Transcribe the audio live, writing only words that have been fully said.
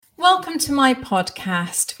Welcome to my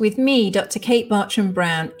podcast with me, Dr. Kate Bartram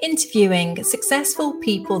Brown, interviewing successful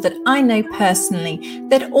people that I know personally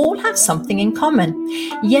that all have something in common.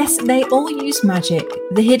 Yes, they all use magic,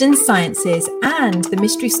 the hidden sciences, and the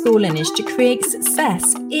mystery school lineage to create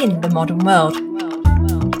success in the modern world.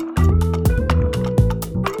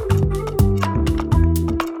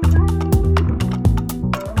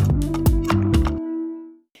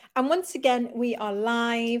 And once again, we are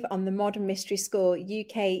live on the Modern Mystery School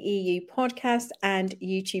UK EU podcast and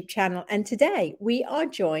YouTube channel. And today we are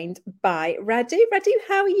joined by Radu. Radu,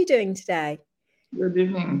 how are you doing today? Good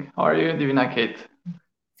evening. How are you, Divina Kate?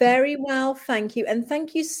 Very well, thank you. And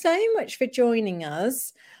thank you so much for joining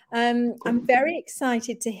us. I'm very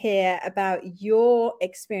excited to hear about your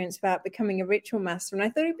experience about becoming a ritual master. And I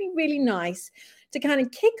thought it'd be really nice to kind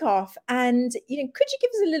of kick off and, could you give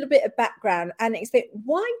us a little bit of background and explain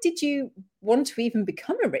why did you want to even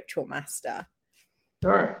become a ritual master?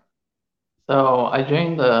 Sure. So I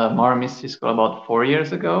joined the Modern Mystery School about 4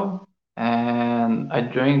 years ago, and I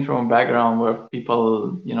joined from a background where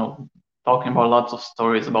people, talking about lots of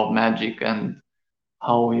stories about magic and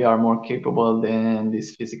how we are more capable than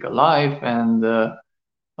this physical life. And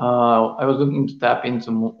I was looking to tap into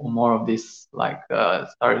more of this,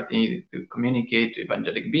 starting to communicate to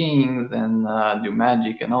angelic beings and do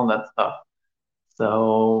magic and all that stuff.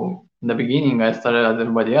 So in the beginning, I started as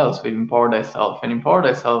everybody else with Empower Thyself. And Empower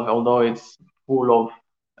Thyself, although it's full of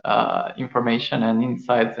information and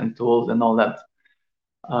insights and tools and all that,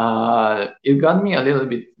 it got me a little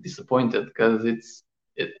bit disappointed because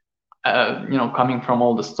coming from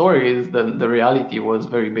all the stories, the reality was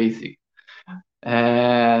very basic.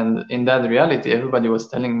 And in that reality, everybody was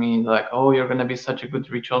telling me like, oh, you're going to be such a good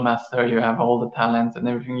ritual master. You have all the talents and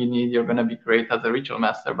everything you need. You're going to be great as a ritual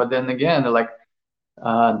master. But then again,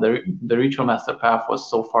 the ritual master path was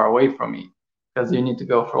so far away from me because you need to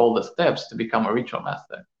go for all the steps to become a ritual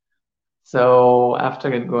master. So after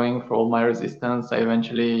going for all my resistance, I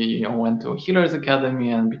eventually went to Healer's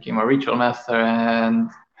Academy and became a ritual master. And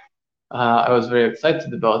I was very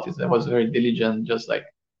excited about it. I was very diligent, just like,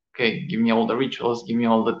 okay, give me all the rituals, give me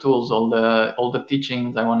all the tools, all the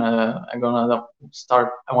teachings. I wanna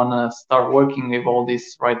start working with all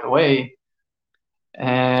this right away.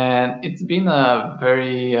 And it's been a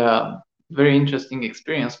very very interesting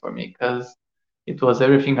experience for me because it was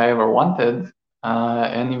everything I ever wanted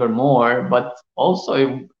and even more, but also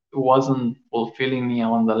it wasn't fulfilling me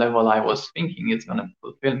on the level I was thinking it's going to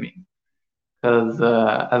fulfill me. Because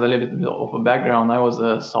as a little bit of a background, I was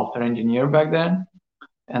a software engineer back then,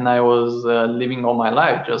 and I was living all my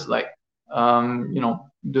life just like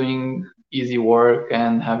doing easy work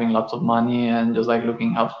and having lots of money and just like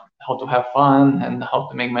looking how to have fun and how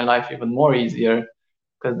to make my life even more easier,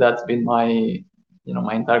 because that's been my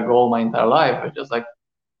my entire goal, my entire life. I just like,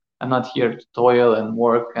 I'm not here to toil and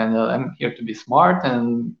work, and I'm here to be smart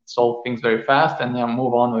and solve things very fast and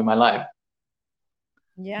move on with my life.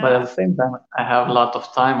 Yeah. But at the same time, I have a lot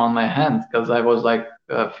of time on my hands because I was like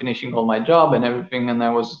finishing all my job and everything, and I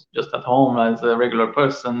was just at home as a regular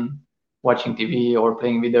person watching TV or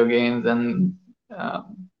playing video games, and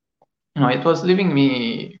it was leaving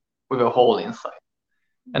me with a hole inside.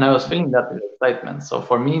 And I was feeling that with excitement. So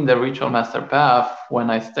for me, the ritual master path, when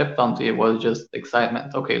I stepped onto it, was just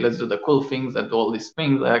excitement. Okay, let's do the cool things and do all these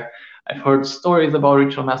things. Like, I've heard stories about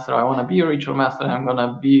ritual master. I want to be a ritual master. I'm going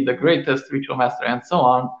to be the greatest ritual master and so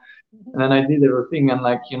on. And then I did everything. And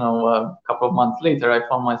a couple of months later, I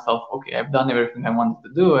found myself, okay, I've done everything I wanted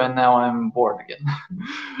to do. And now I'm bored again.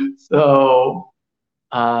 So,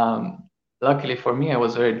 luckily for me, I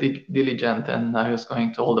was very diligent, and I was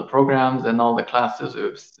going to all the programs and all the classes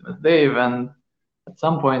with Systems Dave. And at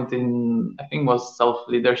some point in, I think it was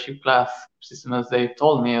self-leadership class, Systems Dave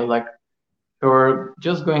told me, like, you're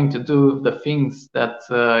just going to do the things that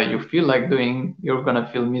you feel like doing, you're going to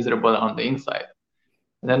feel miserable on the inside.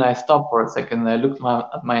 And then I stopped for a second and I looked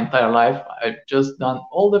at my entire life. I've just done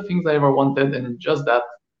all the things I ever wanted, and just that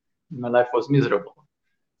my life was miserable.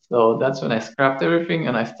 So that's when I scrapped everything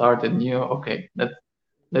and I started new. Okay,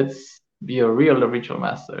 let's be a real ritual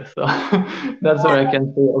master. So that's where I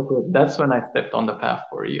can say, okay, that's when I stepped on the path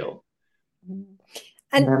for real.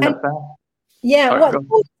 Tell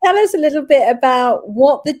us a little bit about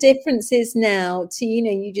what the difference is now to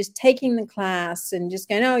you just taking the class and just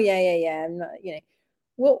going, oh yeah, I'm not,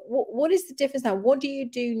 what is the difference now? What do you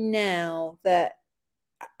do now that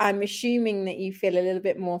I'm assuming that you feel a little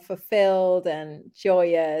bit more fulfilled and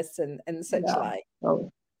joyous and such like?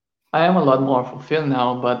 So I am a lot more fulfilled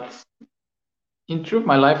now, but in truth,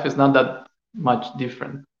 my life is not that much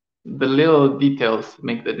different. The little details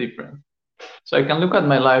make the difference. So I can look at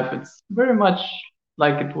my life, it's very much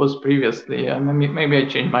like it was previously. I mean, maybe I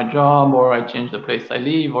changed my job or I changed the place I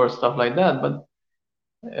live or stuff like that. But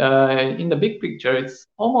in the big picture, it's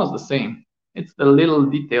almost the same. It's the little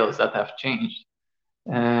details that have changed.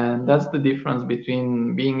 And that's the difference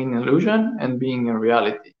between being in illusion and being in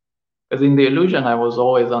reality. Because in the illusion, I was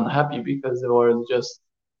always unhappy because there was just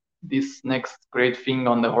this next great thing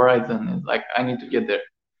on the horizon. It's like, I need to get there.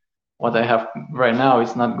 What I have right now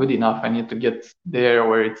is not good enough. I need to get there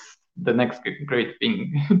where it's the next great thing.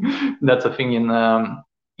 That's a thing in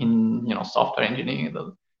software engineering.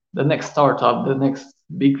 The next startup, the next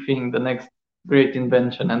big thing, the next great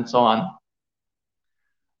invention, and so on.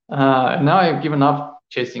 Now I've given up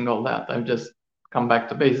chasing all that. I've just come back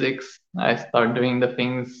to basics. I start doing the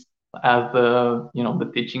things as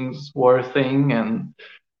the teachings were a thing, and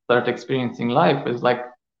start experiencing life. Is like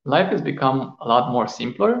life has become a lot more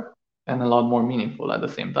simpler and a lot more meaningful at the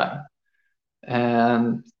same time.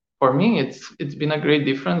 And for me, it's been a great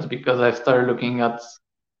difference because I started looking at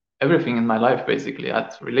everything in my life, basically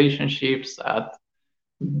at relationships, at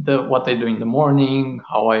what I do in the morning,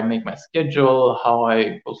 how I make my schedule, how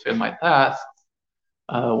I fulfill my tasks,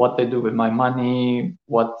 what I do with my money,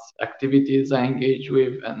 what activities I engage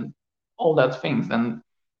with, and all that things. And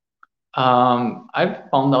I've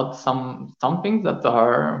found out some things that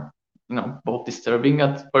are both disturbing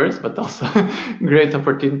at first, but also great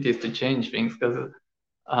opportunities to change things. Because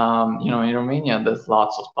in Romania, there's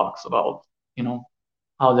lots of talks about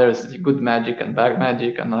how there's good magic and bad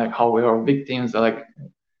magic, and like how we are victims. Like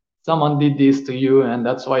someone did this to you, and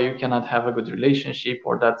that's why you cannot have a good relationship,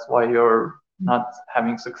 or that's why you're not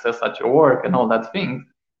having success at your work, and all that thing.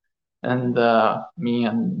 And me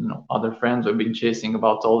and other friends have been chasing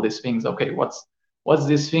about all these things. Okay, what's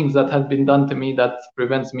these things that have been done to me that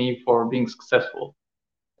prevents me for being successful?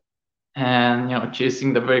 And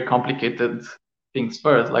chasing the very complicated things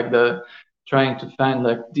first, like the trying to find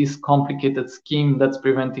like this complicated scheme that's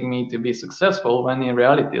preventing me to be successful, when in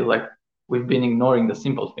reality, like we've been ignoring the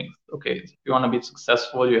simple things. Okay, if you want to be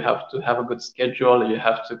successful, you have to have a good schedule, you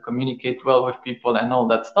have to communicate well with people and all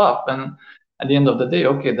that stuff. And at the end of the day,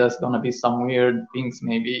 okay, there's going to be some weird things,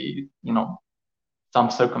 maybe some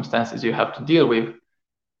circumstances you have to deal with,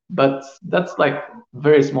 but that's like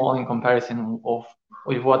very small in comparison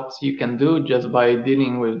with what you can do just by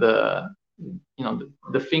dealing with the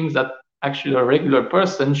things that actually a regular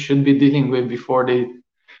person should be dealing with before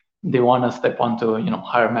they want to step onto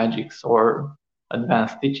higher magics or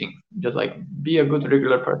advanced teaching. Just like be a good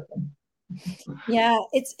regular person. Yeah,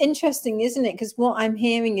 it's interesting, isn't it? Because what I'm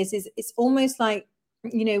hearing is it's almost like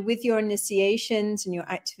with your initiations and your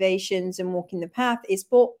activations and walking the path, it's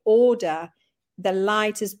brought order. The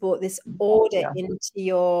light has brought this order into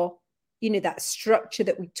your that structure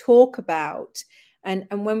that we talk about. And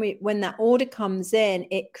when that order comes in,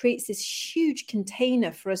 it creates this huge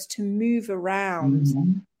container for us to move around,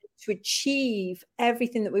 to achieve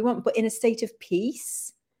everything that we want, but in a state of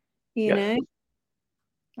peace. You know,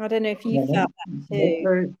 I don't know if you felt that too. That's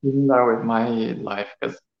very similar with my life,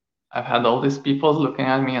 because I've had all these people looking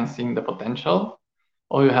at me and seeing the potential.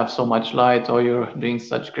 Oh, you have so much light. Oh, you're doing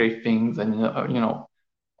such great things, and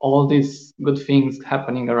all these good things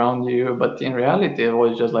happening around you. But in reality, it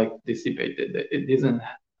was just like dissipated. It isn't.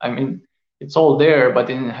 I mean, it's all there, but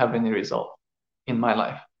it didn't have any result in my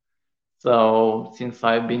life. So since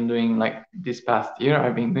I've been doing like this past year,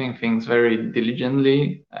 I've been doing things very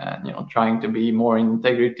diligently and trying to be more in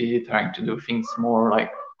integrity, trying to do things more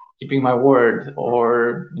like keeping my word,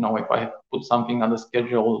 or if I put something on the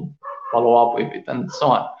schedule, follow up with it, and so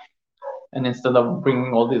on. And instead of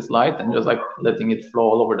bringing all this light and just like letting it flow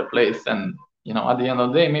all over the place, and at the end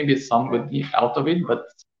of the day, maybe some good out of it, but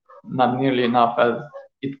not nearly enough as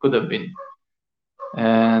it could have been.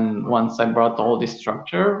 And once I brought all this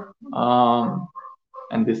structure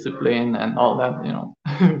and discipline and all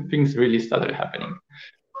that, things really started happening.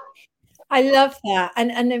 I love that.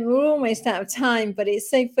 And we're almost out of time, but it's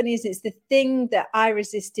so funny, isn't it? It's the thing that I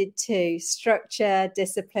resisted to: structure,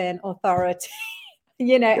 discipline, authority.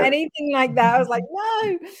 Anything like that. I was like,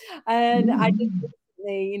 no. And I just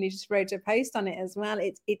recently, just wrote a post on it as well.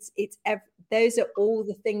 Those are all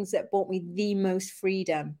the things that brought me the most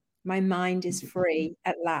freedom. My mind is free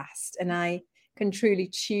at last, and I can truly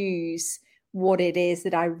choose what it is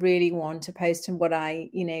that I really want to post and what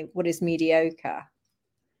is mediocre.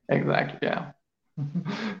 Exactly. Yeah.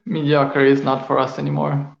 Mediocre is not for us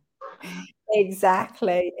anymore.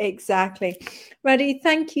 Exactly. Radu,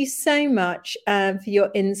 thank you so much for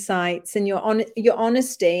your insights and your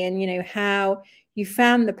honesty, and how you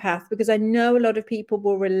found the path, because I know a lot of people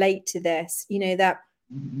will relate to this, that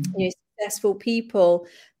successful people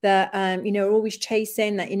that, are always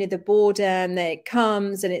chasing that, the boredom that it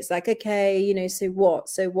comes and it's like, okay, so what?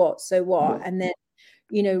 And then,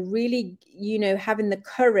 really, having the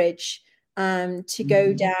courage to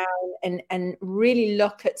go down and really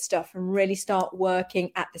look at stuff and really start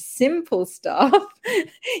working at the simple stuff,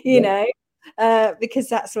 because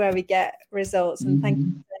that's where we get results. And thank you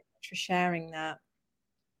so much for sharing that.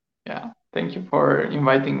 Yeah, thank you for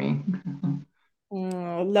inviting me.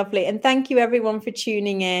 Oh, lovely. And thank you everyone for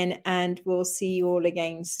tuning in, and we'll see you all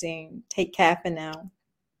again soon. Take care for now.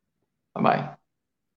 Bye-bye.